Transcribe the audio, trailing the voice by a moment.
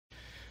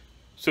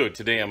So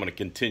today I'm going to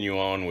continue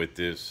on with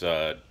this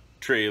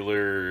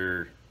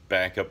trailer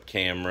backup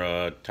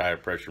camera tire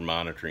pressure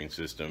monitoring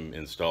system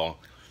install.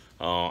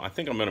 I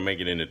think I'm going to make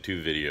it into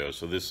 2 videos.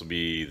 So this will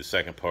be the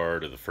second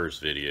part of the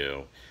first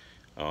video.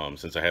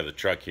 Since I have the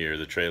truck here,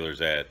 the trailer's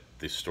at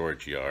the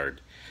storage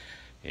yard.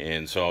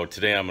 And so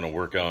today I'm going to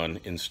work on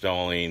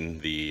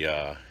installing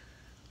the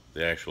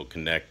actual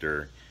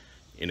connector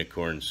in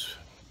accordance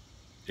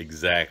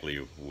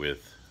exactly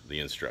with the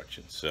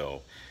instructions.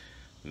 So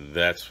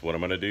that's what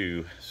I'm gonna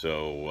do.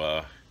 So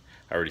I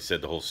already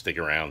said the whole stick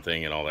around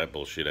thing and all that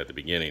bullshit at the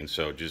beginning,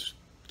 so just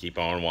keep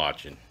on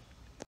watching.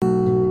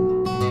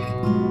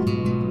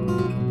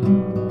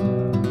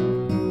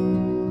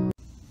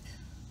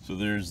 So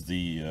there's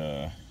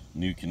the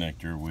new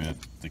connector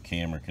with the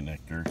camera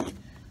connector.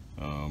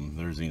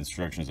 There's the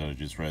instructions that I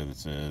just read that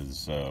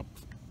says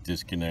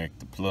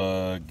disconnect the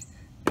plug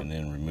and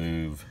then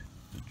remove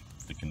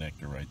the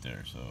connector right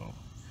there. So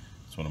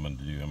that's what I'm going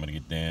to do. I'm going to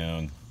get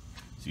down,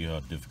 see how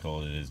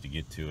difficult it is to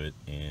get to it,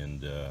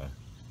 and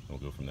we'll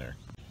go from there.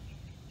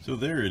 So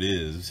there it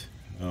is.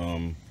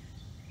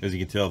 As you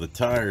can tell, the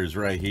tire is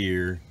right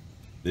here.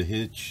 The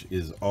hitch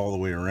is all the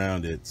way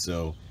around it,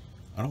 so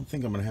I don't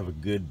think I'm going to have a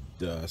good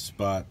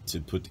spot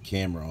to put the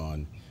camera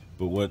on.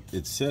 But what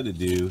it's said to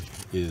do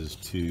is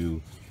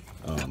to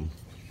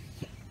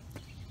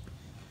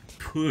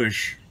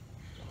push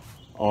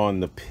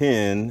on the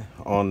pin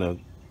on the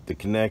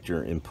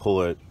connector and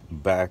pull it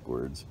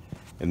backwards,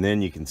 and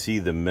then you can see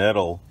the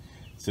metal.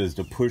 It says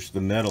to push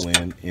the metal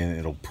in and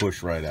it'll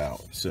push right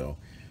out. So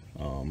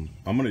I'm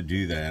going to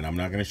do that. I'm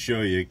not going to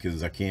show you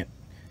because I can't.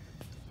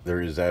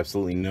 There is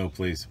absolutely no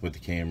place to put the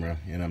camera,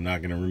 and I'm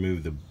not going to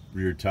remove the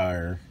rear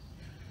tire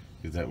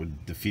because that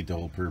would defeat the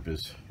whole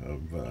purpose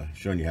of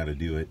showing you how to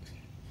do it.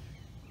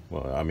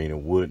 Well, I mean, it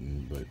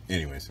wouldn't, but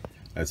anyways,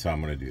 that's how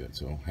I'm going to do it.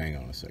 So hang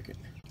on a second.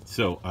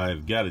 So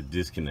I've got to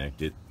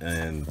disconnect it,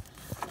 and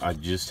I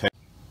just have,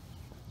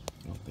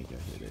 I don't think I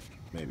hit it.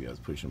 Maybe I was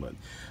pushing a button.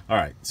 All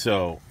right,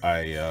 so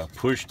I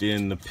pushed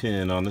in the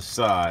pin on the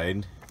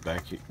side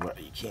back here. Well,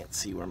 you can't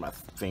see where my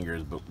finger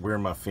is, but where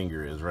my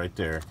finger is right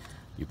there,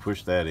 you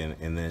push that in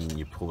and then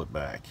you pull it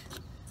back.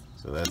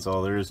 So that's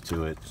all there is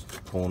to it,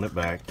 pulling it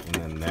back, and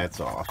then that's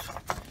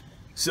off.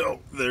 So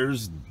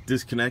there's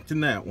disconnecting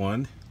that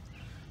one.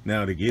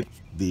 Now to get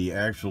the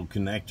actual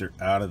connector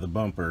out of the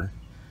bumper,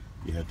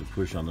 you have to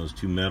push on those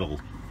 2 metal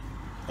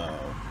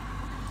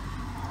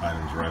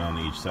items right on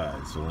each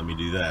side. So let me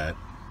do that,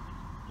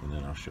 and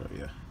then I'll show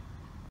you.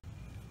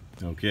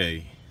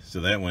 Okay, so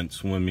that went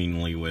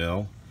swimmingly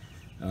well.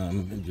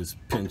 It just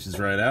pinches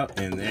right out,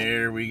 and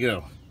there we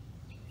go.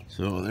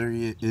 So there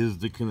is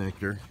the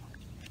connector.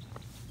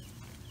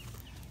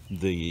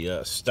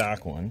 The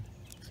stock one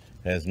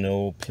has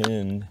no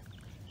pin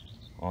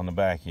on the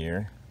back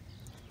here,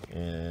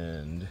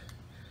 and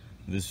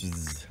this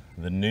is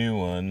the new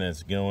one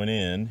that's going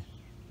in.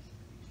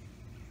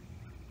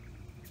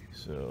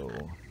 So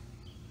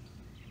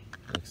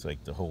looks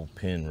like the whole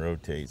pin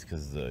rotates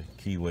because the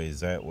keyway is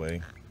that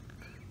way.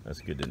 That's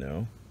good to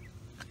know.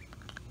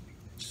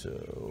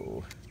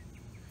 So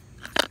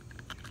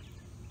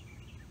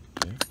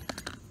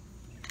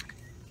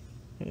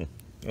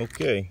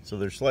okay, so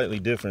they're slightly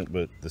different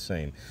but the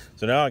same.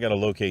 So now I got to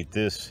locate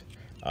this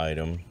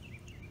item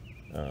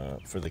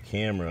for the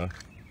camera,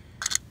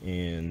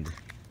 and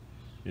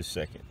just a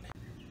second.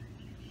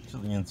 So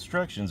the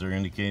instructions are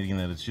indicating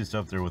that it's just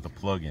up there with a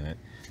plug in it.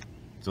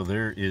 So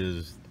there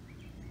is,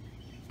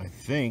 I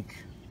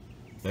think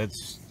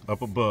that's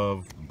up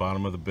above the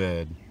bottom of the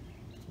bed,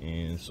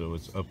 and so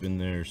it's up in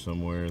there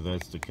somewhere.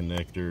 That's the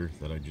connector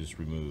that I just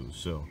removed.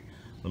 So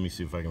let me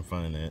see if I can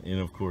find that, and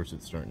of course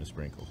it's starting to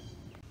sprinkle.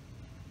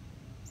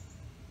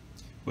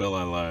 Well,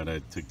 I lied. I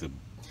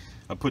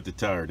put the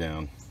tire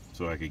down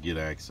so I could get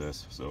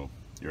access. So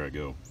here I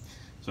go.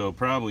 So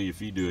probably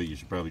if you do it, you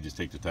should probably just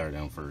take the tire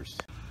down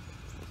first.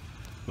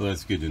 Well,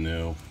 that's good to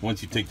know.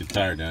 Once you take the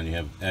tire down, you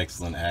have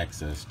excellent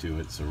access to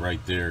it. So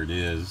right there it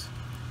is.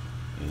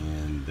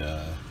 And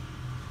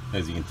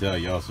as you can tell,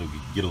 you also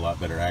get a lot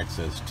better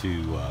access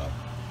to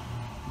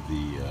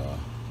the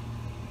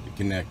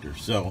connector.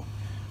 So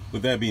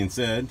with that being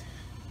said,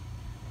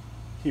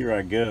 here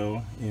I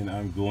go, and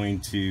I'm going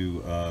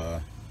to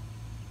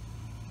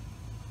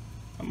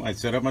I might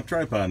set up my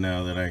tripod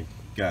now that I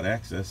got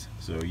access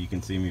so you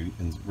can see me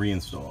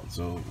reinstall it.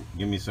 So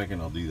give me a second,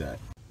 I'll do that.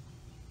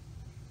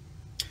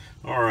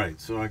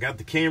 Alright, so I got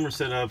the camera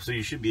set up so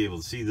you should be able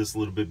to see this a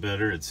little bit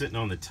better. It's sitting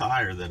on the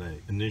tire that I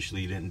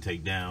initially didn't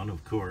take down,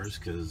 of course,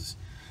 because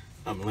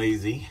I'm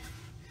lazy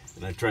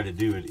and I try to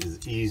do it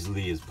as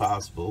easily as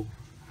possible.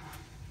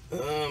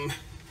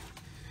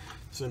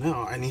 So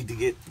now I need to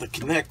get the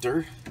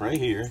connector right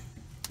here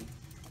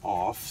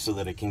off so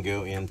that it can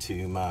go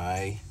into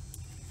my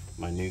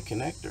new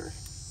connector,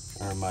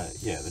 or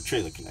the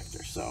trailer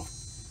connector. So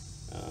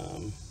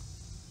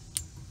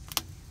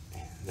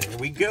there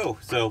we go.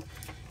 So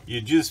you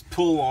just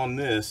pull on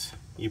this,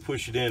 you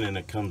push it in, and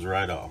it comes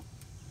right off.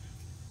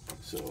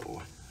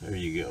 So there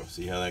you go.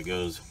 See how that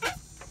goes?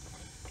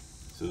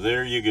 So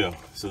there you go.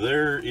 So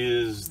there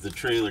is the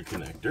trailer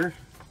connector,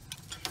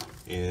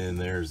 and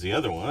there's the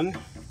other one.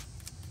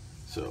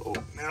 So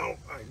now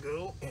I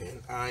go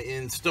and I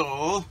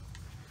install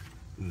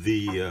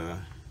the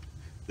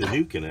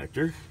new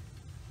connector,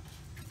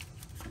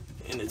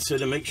 and it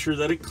said to make sure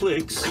that it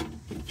clicks,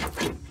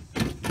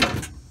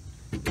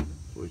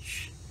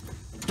 which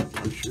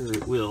I'm sure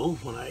it will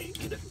when I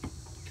get it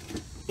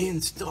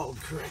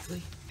installed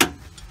correctly.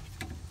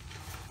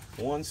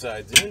 One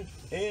side's in,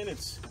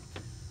 and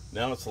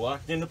now it's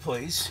locked into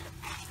place.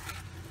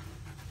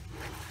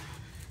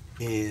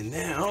 And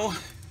now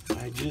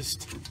I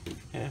just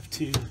have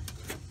to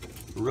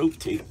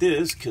rotate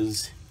this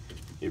because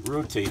it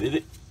rotated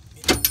it,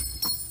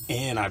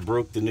 and I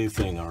broke the new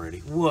thing already.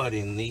 What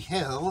in the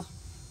hell?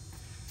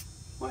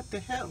 What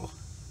the hell?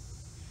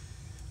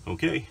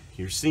 Okay,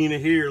 you're seeing it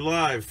here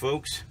live,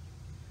 folks.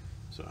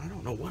 So I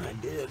don't know what I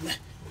did.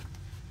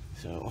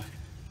 So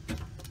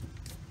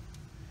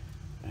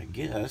I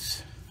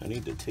guess I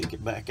need to take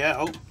it back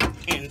out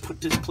and put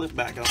this clip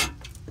back on.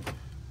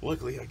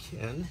 Luckily I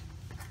can.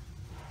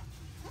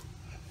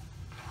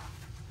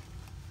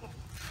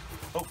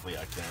 Hopefully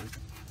I can.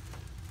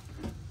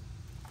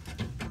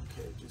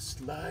 Okay, it just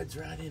slides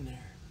right in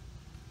there.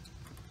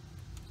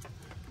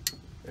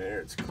 There,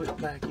 it's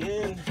clipped back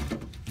in.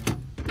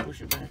 Push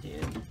it back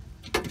in.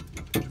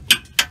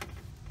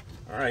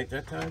 Alright,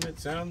 that time it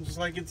sounds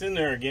like it's in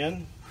there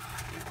again.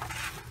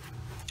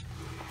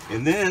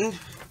 And then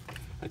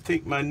I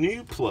take my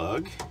new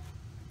plug,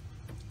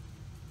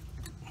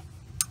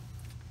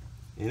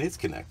 and it's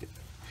connected.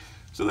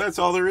 So that's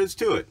all there is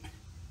to it.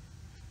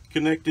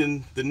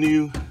 Connecting the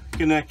new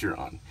connector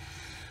on.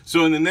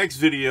 So in the next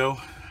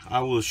video, I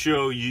will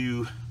show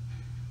you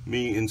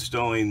me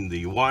installing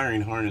the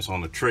wiring harness on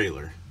the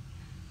trailer.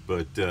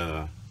 But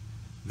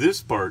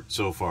this part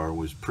so far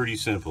was pretty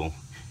simple.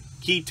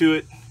 Key to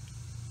it,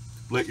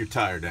 let your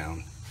tire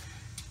down.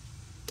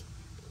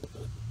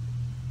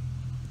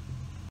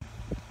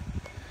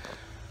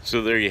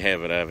 So there you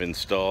have it. I've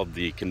installed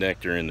the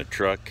connector in the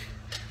truck.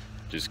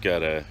 Just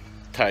gotta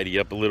tidy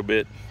up a little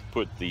bit,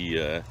 put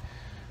the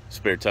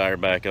spare tire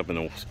back up in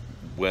the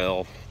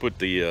well, put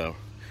the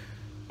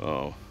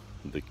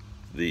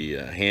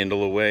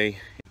handle away.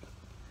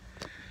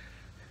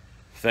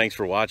 Thanks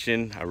for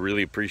watching. I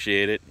really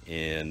appreciate it.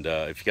 And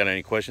if you got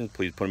any questions,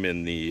 please put them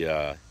in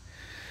the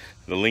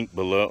link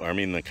below. I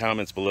mean the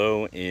comments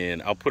below,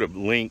 and I'll put a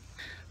link.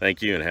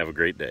 Thank you, and have a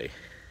great day.